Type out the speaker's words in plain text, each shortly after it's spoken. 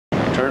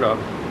turn it off.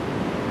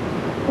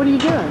 What are you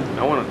doing?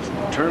 I want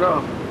to turn it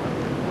off.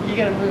 You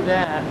gotta move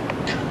that.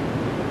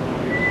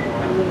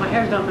 My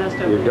hair's not messed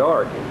up. You're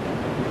dark.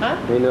 Huh?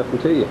 Ain't nothing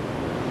to you.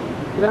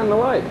 Get out in the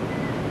light.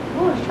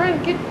 Oh, I was trying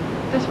to get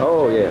this one.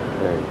 Oh, yeah.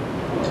 There you go.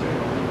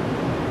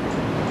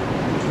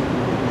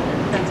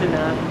 That's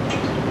enough.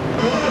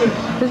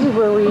 This is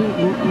where we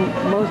eat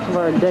most of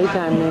our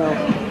daytime meals.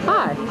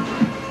 Hi.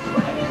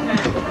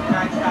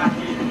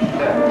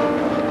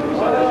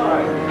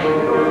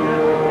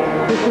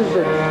 This is,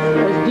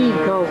 as Dee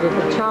calls it,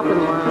 the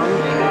chopping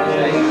lounge.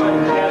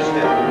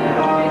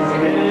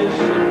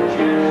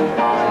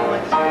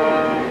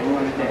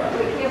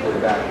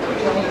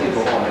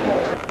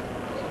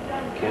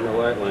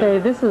 Candlelight lounge. Okay,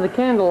 this is the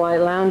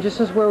candlelight lounge. This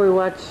is where we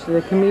watch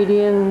the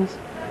comedians.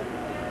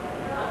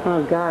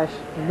 Oh gosh,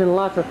 there's been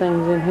lots of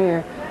things in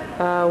here.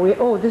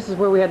 Oh, this is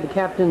where we had the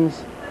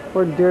captain's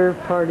hors d'oeuvre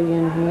party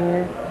in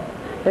here.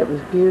 It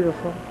was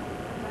beautiful.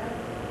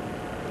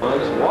 Well,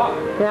 just walk.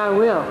 Yeah, I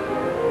will.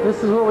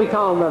 This is what we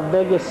call the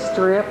Vegas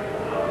Strip.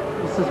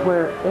 This is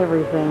where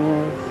everything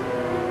is.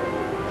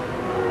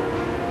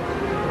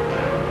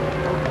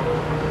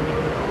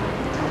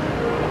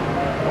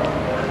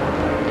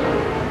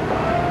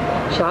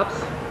 Shops.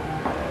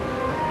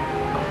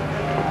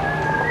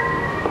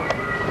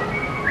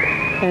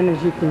 And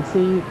as you can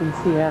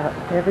see out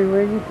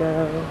everywhere you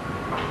go.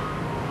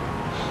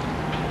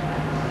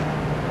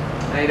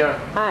 How you doing?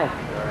 Hi.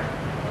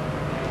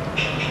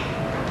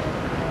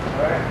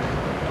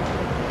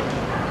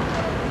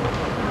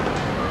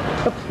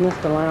 Oops,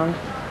 missed the lounge.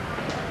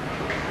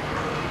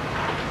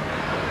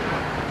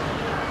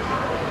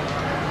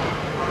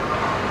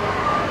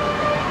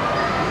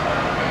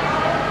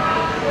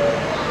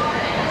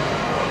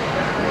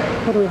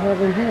 What do we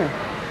have in here?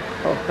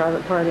 Oh,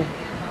 private party.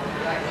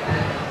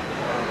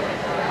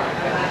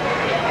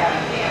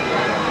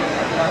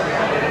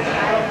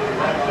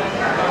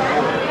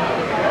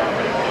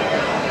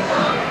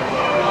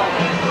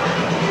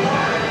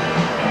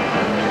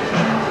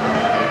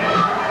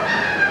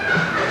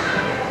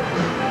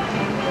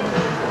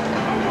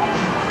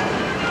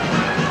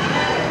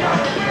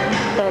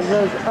 That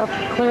goes up,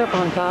 clear up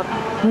on top.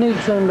 Nude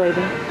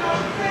sunbathing.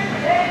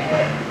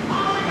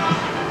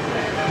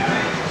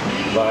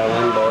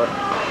 Violin bar.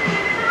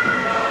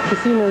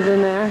 Casino's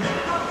in there.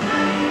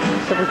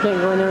 Except we can't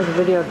go in there with a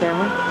video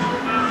camera.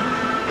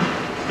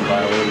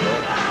 Violin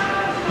bar.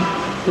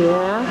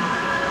 Yeah.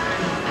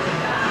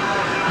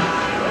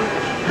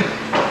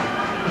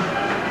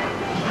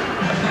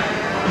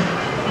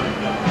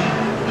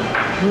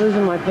 I'm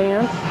losing my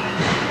pants.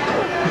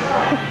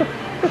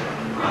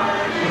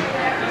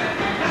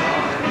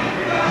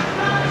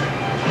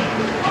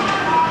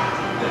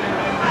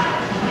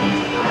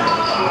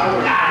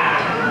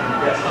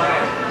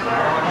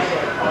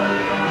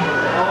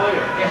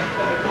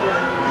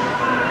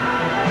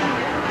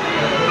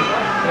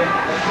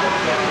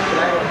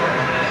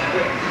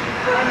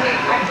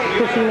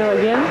 Casino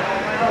again.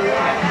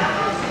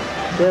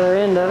 The other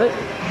end of it.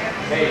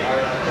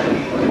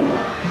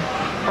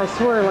 I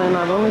swear, Lynn,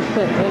 I've only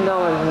spent $10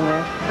 in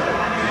there.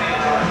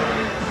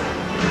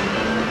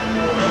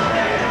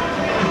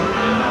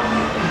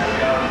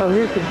 Oh,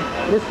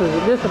 this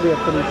will be a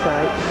pretty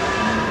sight.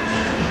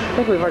 I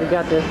think we've already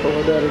got this, but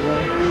we'll do it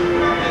again.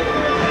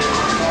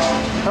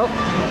 Oh,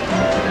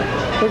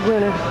 big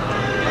winner.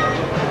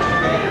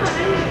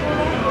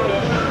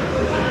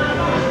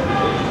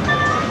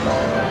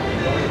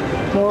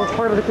 More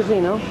part of the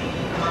casino.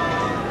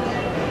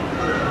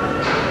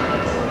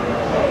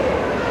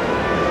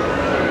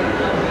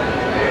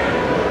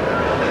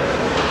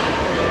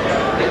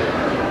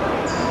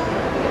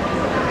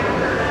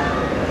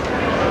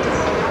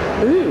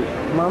 Ooh,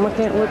 Mama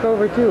can't look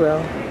over too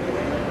well.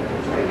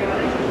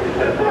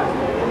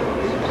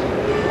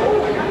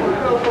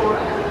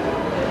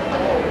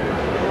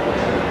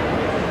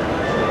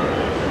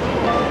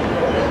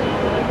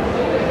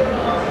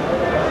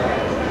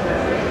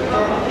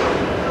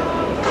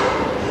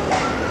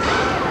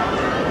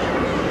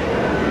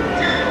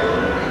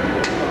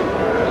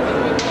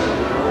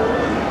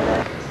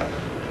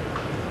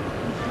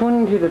 Going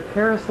into the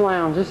Paris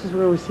Lounge. This is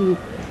where we see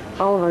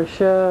all of our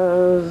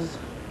shows.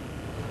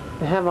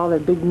 They have all their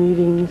big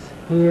meetings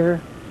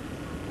here.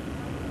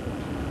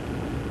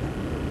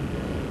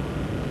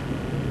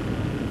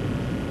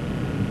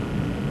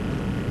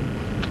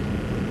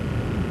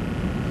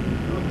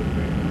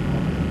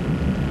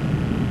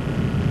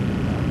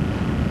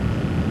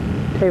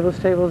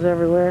 Tables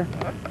everywhere.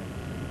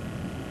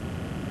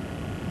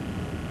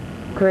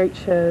 Great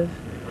shows.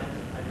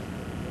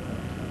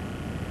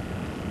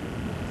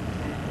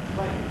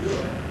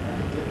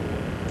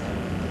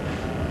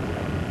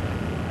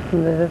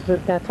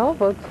 That's all,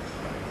 folks.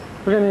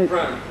 We're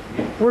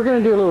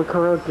gonna do a little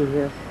karaoke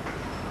here.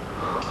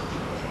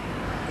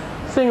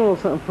 Sing a little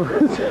something for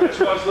us.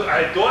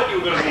 I thought you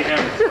were gonna be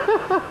him.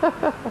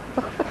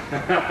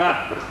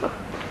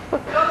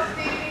 Go,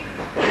 Steve.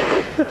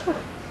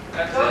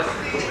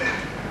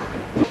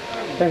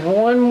 There's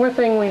one more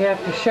thing we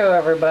have to show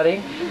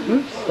everybody.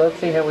 Oops, let's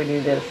see how we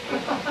do this.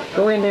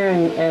 Go in there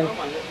and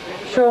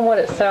show them what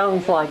it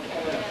sounds like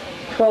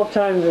 12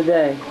 times a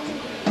day.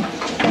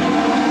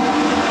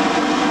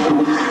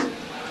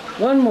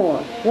 One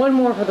more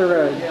for the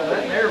road. Yeah,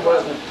 that there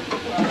wasn't.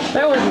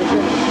 That wasn't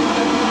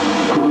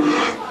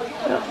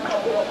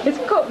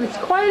good. It's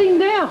quieting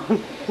down.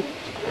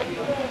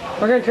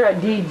 We're gonna try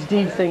Deeds.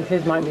 Deeds thinks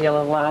his might be a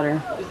little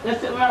louder.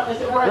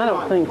 I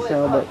don't think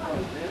so, but.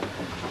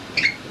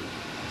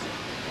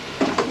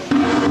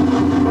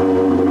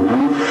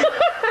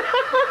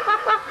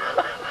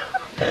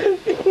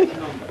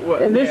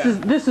 And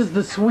this is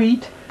the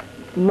suite,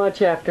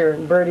 much after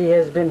Bertie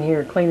has been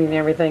here cleaning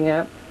everything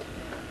up.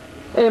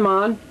 Hey,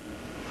 Mon.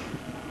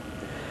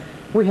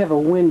 We have a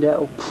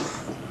window.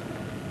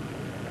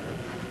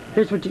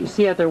 Here's what you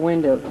see out their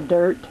window.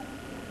 Dirt.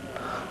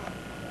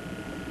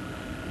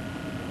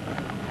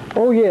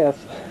 Oh, yes.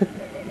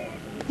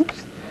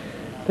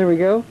 There we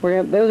go.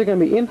 Those are going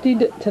to be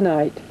emptied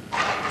tonight.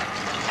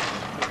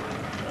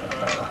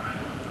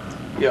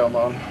 Yeah,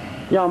 Mom.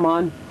 Yeah,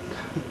 Mon.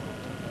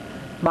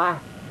 Bye.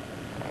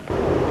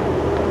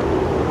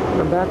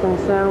 We're back in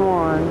San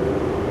Juan.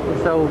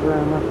 It's over,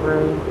 I'm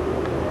afraid.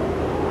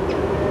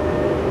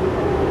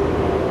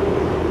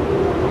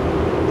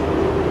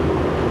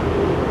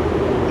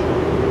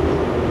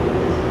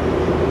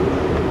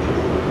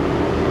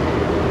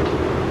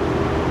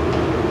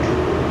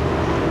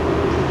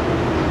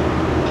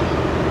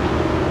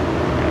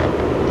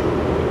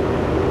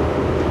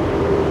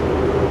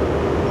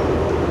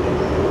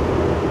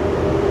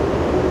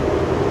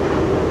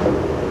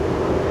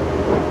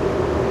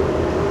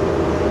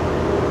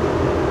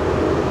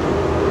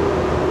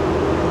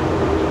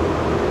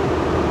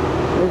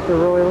 The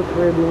Royal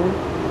Caribbean.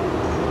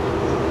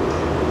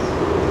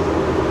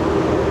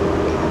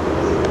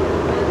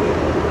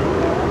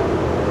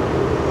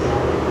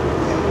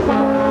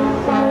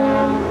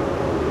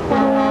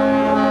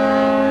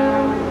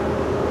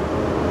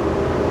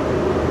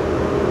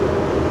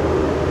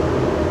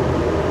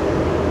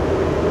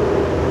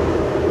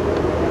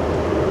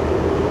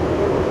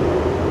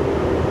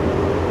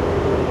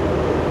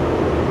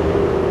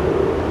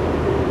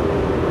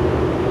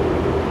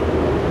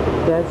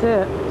 That's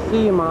it.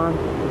 See you, Mom.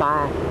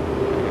 Bye.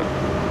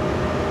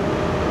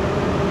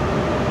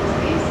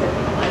 Steve said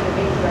he wanted to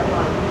meet for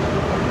lunch.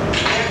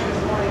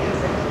 This morning at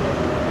 6.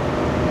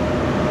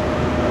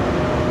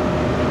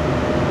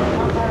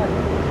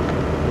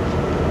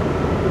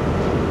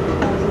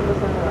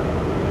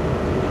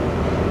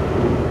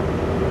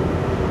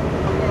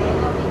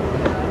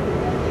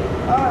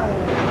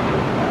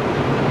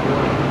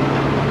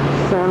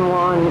 San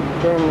Juan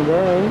during the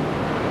day.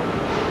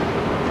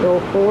 Go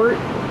Fort.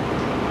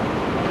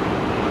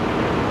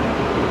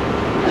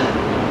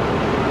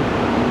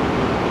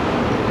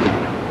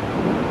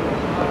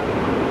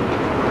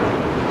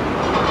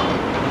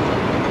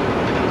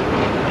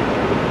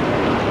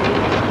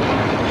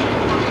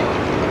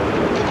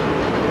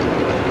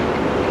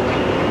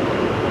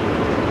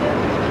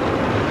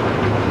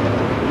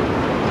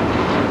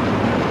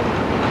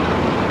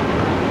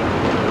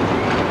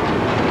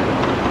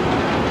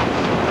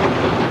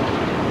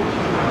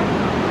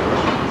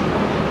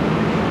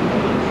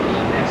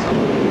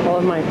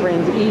 My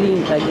friends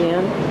eating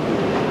again.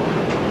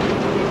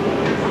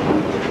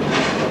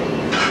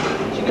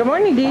 Good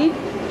morning, Dee.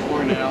 Good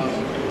morning, Alice.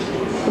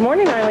 Good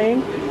morning,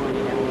 Eileen.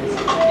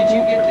 Did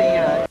you get